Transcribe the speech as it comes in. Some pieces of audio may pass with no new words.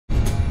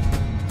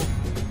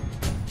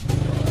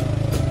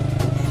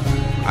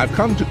I've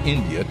come to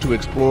India to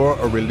explore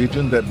a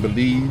religion that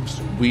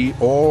believes we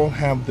all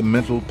have the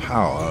mental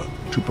power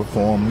to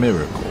perform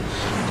miracles.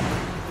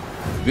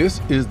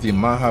 This is the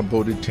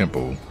Mahabodhi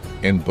Temple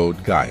in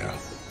Bodh Gaya.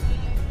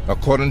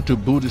 According to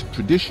Buddhist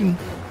tradition,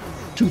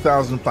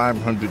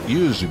 2,500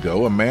 years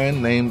ago, a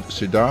man named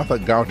Siddhartha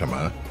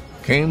Gautama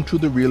came to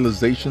the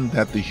realization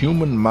that the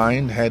human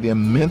mind had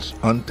immense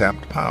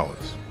untapped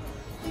powers.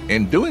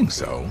 In doing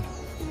so,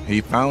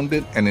 he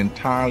founded an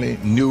entirely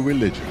new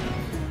religion,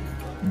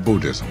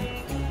 Buddhism.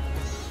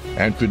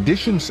 And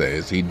tradition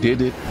says he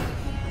did it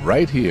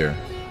right here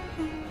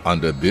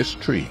under this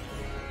tree.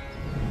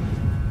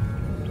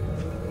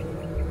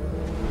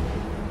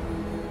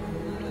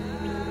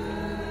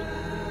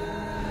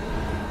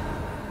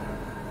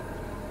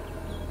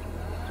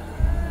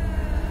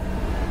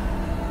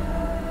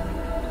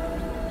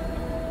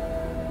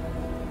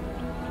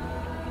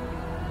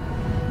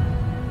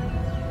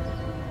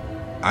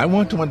 I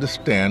want to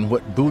understand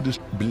what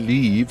Buddhists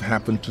believe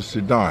happened to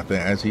Siddhartha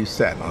as he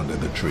sat under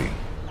the tree.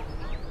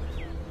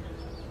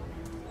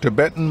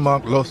 Tibetan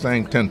monk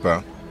Losang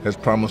Tenpa has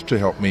promised to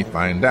help me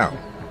find out.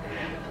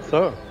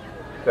 So,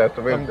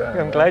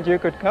 I'm glad you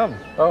could come.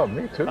 Oh,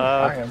 me too.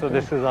 So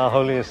this is our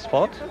holiest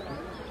spot,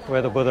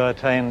 where the Buddha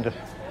attained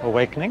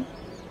awakening.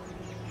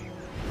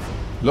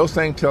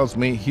 Losang tells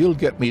me he'll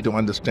get me to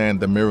understand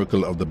the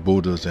miracle of the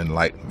Buddha's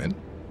enlightenment,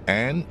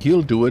 and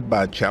he'll do it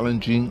by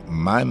challenging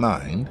my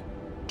mind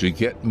to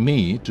get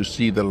me to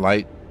see the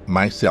light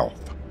myself.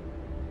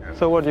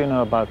 So what do you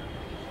know about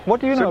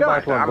Lord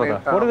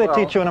Buddha? What do they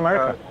teach you in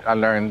America? I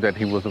learned that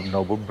he was of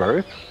noble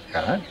birth,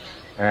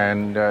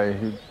 and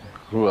he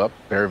grew up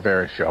very,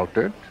 very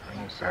sheltered, and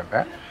he said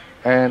that.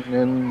 And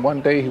then one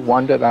day he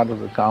wandered out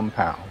of the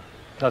compound.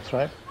 That's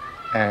right.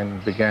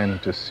 And began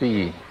to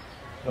see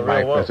The life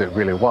real world. as it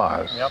really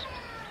was. Yep.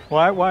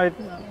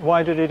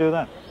 Why did he do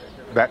that?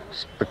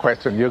 That's the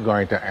question you're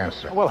going to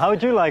answer. Well, how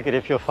would you like it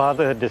if your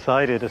father had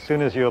decided as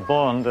soon as you were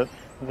born that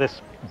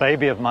this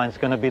baby of mine's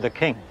going to be the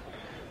king?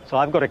 So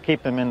I've got to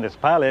keep him in this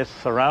palace,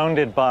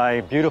 surrounded by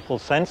beautiful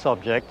sense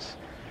objects,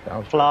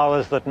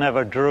 flowers that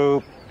never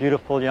droop,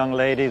 beautiful young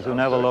ladies who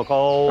never look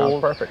old.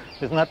 Sounds perfect.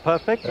 Isn't that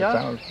perfect?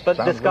 That But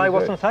sounds this guy really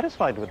wasn't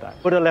satisfied with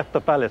that. Buddha left the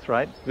palace,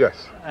 right?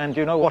 Yes. And do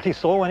you know what he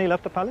saw when he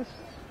left the palace?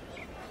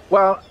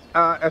 Well,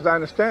 as I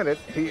understand it,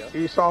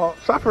 he saw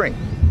suffering.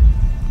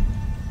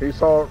 He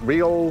saw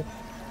real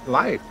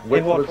life.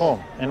 In what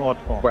form? In what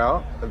form?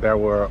 Well, there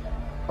were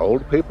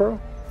old people,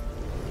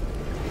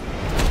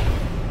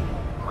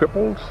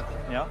 cripples,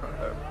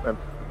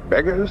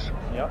 beggars,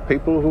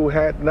 people who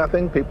had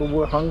nothing, people who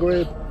were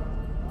hungry.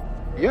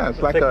 Yeah, it's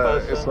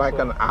like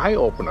an eye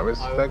opener.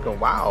 It's like a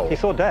wow. He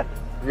saw death.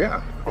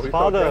 Yeah. His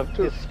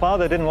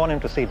father didn't want him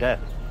to see death.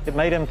 It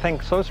made him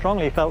think so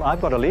strongly. He felt, I've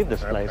got to leave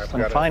this place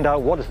and find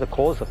out what is the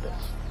cause of this.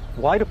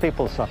 Why do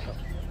people suffer?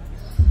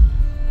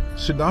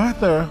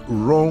 Siddhartha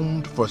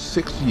roamed for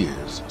 6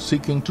 years,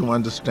 seeking to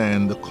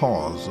understand the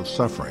cause of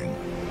suffering,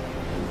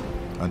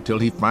 until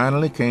he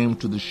finally came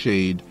to the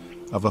shade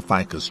of a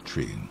ficus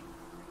tree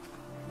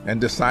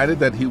and decided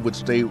that he would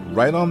stay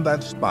right on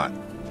that spot,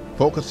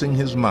 focusing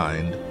his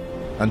mind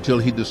until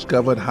he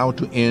discovered how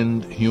to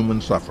end human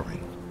suffering.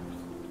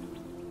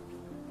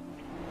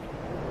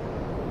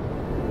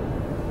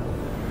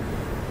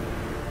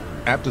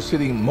 After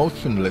sitting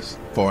motionless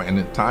for an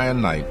entire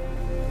night,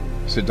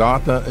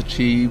 Siddhartha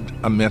achieved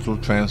a mental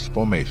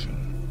transformation.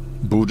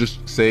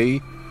 Buddhists say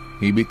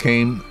he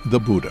became the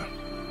Buddha,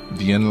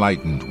 the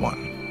enlightened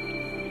one.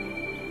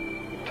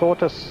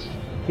 Taught us,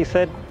 he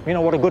said, you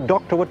know what a good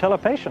doctor would tell a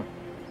patient.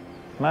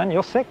 Man,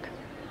 you're sick.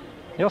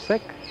 You're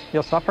sick.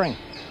 You're suffering.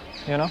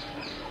 You know,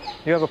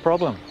 you have a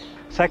problem.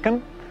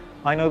 Second,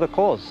 I know the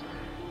cause.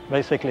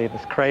 Basically,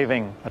 this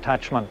craving,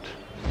 attachment.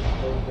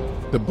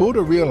 The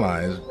Buddha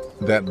realized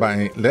that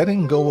by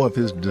letting go of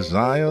his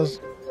desires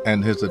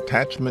and his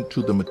attachment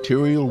to the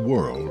material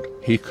world,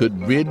 he could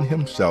rid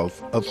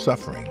himself of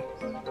suffering.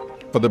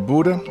 For the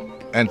Buddha,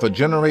 and for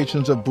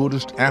generations of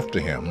Buddhists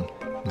after him,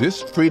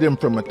 this freedom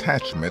from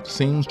attachment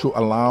seems to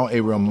allow a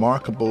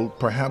remarkable,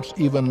 perhaps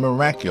even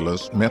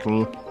miraculous,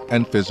 mental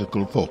and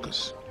physical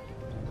focus.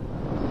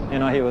 You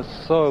know, he was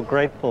so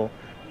grateful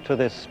to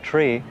this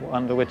tree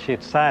under which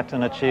he'd sat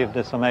and achieved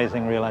this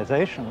amazing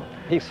realization.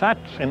 He sat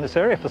in this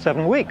area for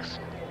 7 weeks,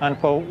 and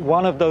for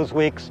one of those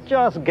weeks,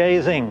 just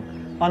gazing,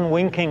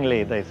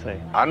 unwinkingly, they say.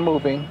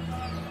 Unmoving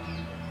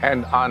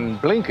and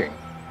unblinking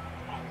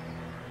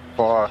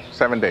for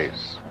 7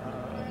 days.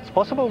 It's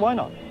possible, why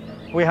not?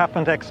 We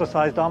haven't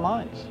exercised our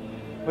minds.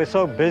 We're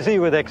so busy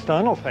with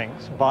external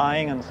things,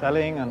 buying and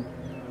selling and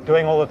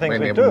doing all the things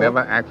we do. You've never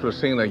actually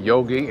seen a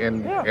yogi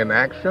in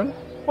action?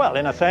 Well,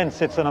 in a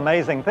sense, it's an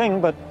amazing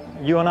thing, but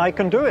you and I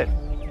can do it.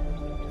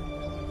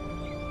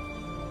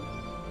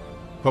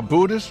 For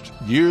Buddhists,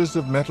 years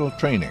of mental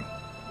training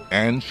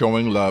and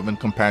showing love and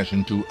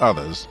compassion to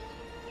others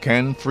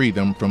can free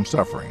them from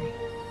suffering.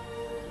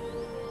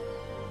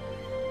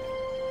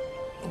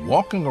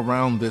 Walking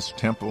around this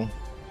temple,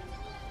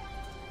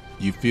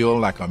 you feel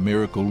like a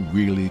miracle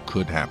really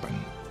could happen.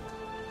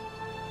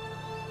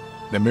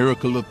 The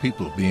miracle of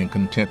people being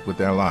content with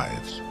their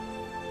lives.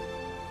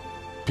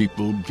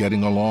 People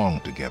getting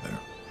along together.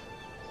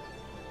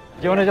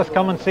 Do you want to just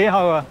come and see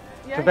how a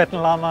Tibetan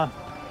Lama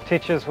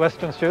teaches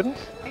Western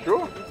students?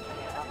 Sure.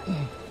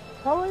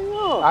 How are you?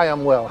 I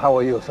am well. How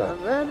are you, sir?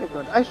 Very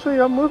good. I saw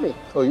your movie.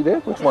 Oh, you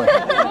did? Which one?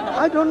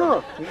 I don't know.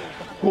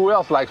 Who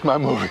else likes my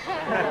movie?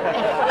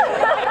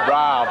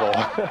 Bravo.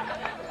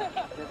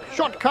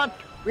 Shortcut.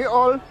 We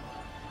all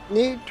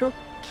need to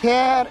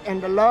care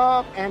and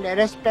love and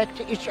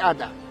respect each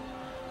other.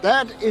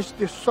 That is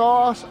the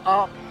source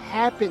of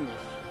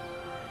happiness.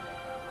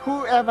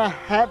 Whoever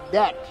have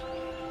that,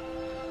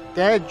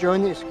 their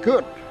journey is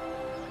good.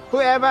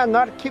 Whoever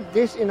not keep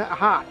this in the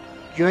heart,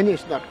 journey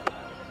is not good.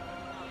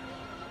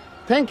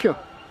 Thank you.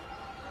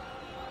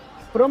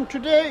 From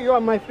today, you are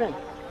my friend.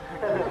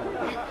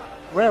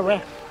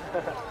 Where?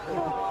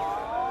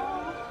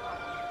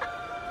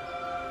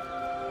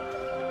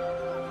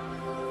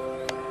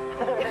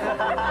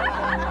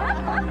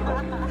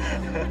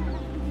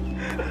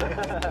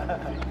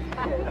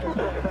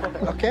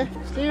 Okay,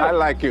 see you. I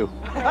like you.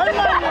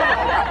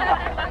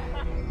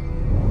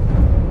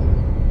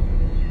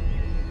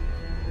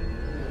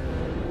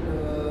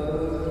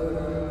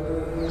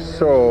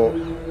 So,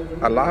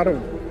 a lot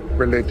of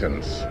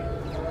religions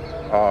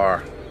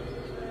are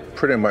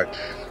pretty much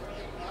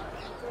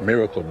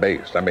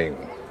miracle-based. I mean,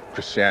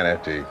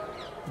 Christianity,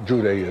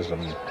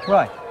 Judaism.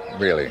 Right.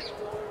 Really.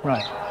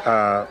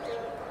 Right.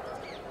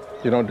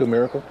 You don't do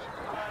miracles?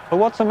 But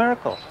what's a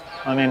miracle?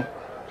 I mean,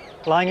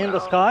 flying in the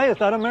sky, is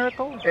that a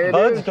miracle?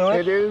 Birds do it.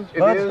 It is.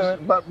 Birds do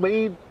it. But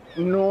we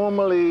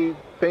normally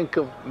think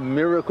of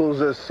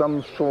miracles as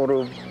some sort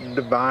of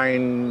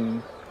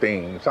divine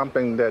thing,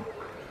 something that,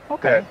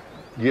 that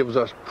gives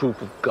us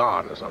proof of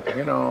God or something,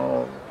 you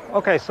know.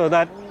 Okay, so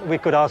that we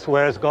could ask,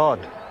 where's God?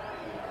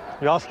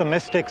 You ask the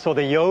mystics or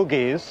the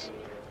yogis,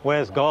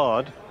 where's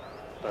God?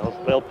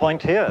 They'll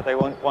point here. They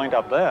won't point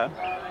up there.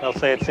 They'll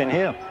say it's in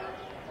here.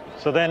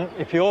 So then,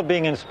 if you're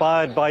being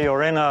inspired by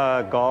your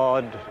inner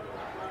God,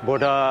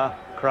 Buddha,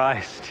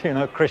 Christ,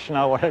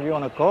 Krishna, whatever you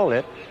want to call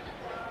it,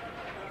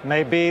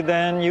 maybe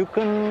then you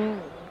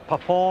can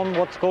perform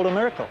what's called a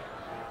miracle.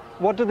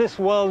 What does this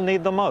world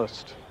need the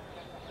most?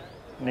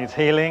 It needs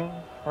healing,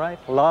 right?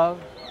 Love.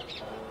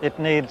 It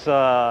needs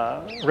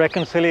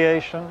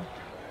reconciliation.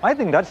 I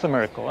think that's the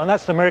miracle, and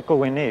that's the miracle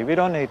we need. We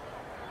don't need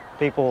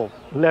people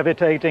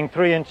levitating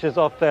 3 inches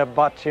off their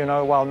butts,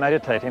 while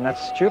meditating.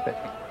 That's stupid.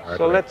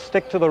 So let's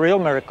stick to the real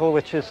miracle,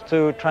 which is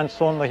to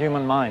transform the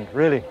human mind,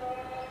 really.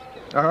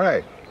 All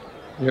right.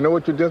 You know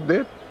what you just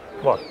did?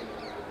 What?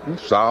 You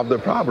solved the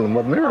problem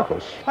of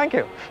miracles. Thank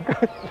you.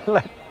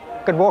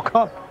 Can walk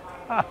on.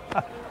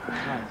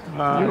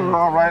 You're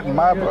all right in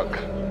my book.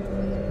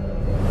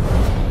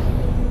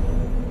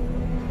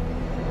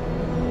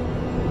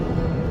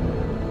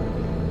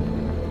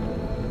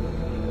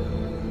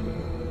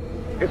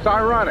 It's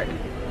ironic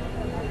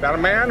that a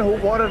man who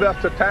wanted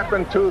us to tap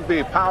into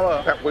the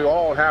power that we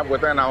all have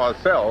within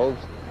ourselves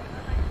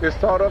is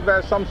thought of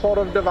as some sort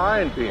of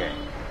divine being.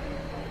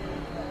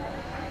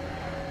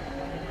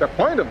 The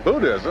point of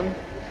Buddhism,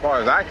 as far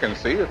as I can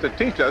see, is to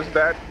teach us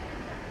that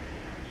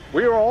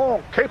we are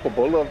all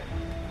capable of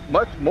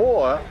much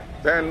more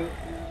than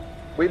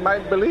we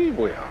might believe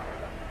we are.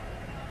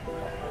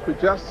 We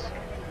just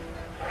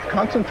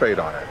concentrate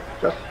on it,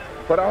 just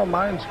put our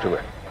minds to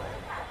it.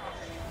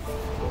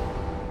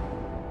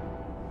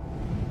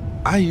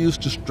 I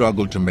used to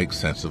struggle to make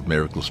sense of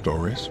miracle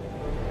stories.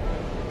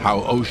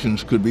 How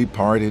oceans could be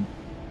parted,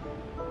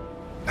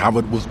 how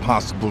it was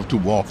possible to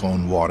walk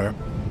on water.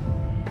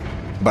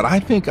 But I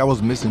think I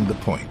was missing the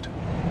point.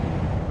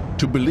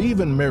 To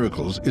believe in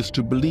miracles is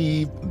to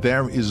believe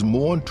there is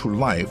more to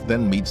life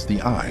than meets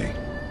the eye.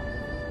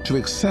 To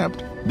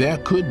accept there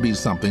could be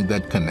something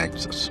that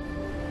connects us,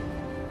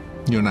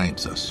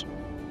 unites us.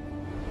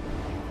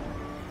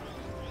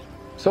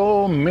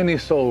 So many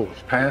souls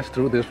pass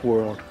through this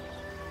world.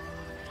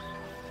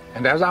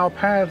 And as our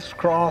paths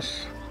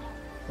cross,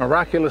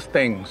 miraculous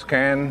things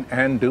can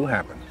and do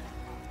happen.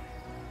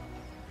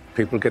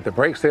 People get the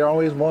breaks they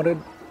always wanted.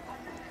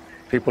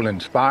 People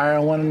inspire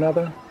one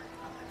another.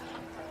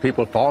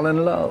 People fall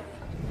in love.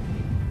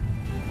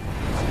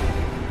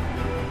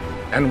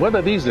 And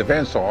whether these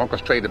events are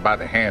orchestrated by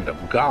the hand of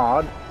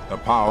God, The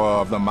power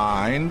of the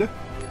mind,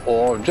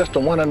 or just a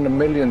 1 in a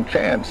million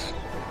chance,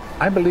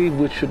 I believe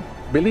we should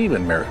believe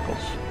in miracles.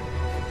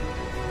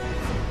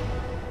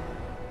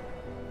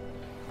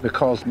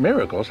 Because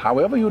miracles,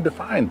 however you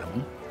define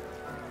them,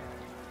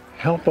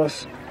 help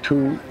us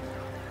to,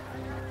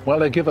 well,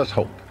 they give us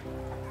hope.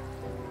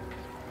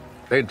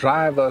 They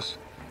drive us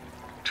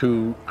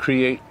to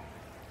create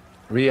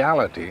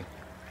reality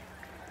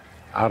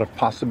out of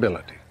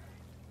possibility.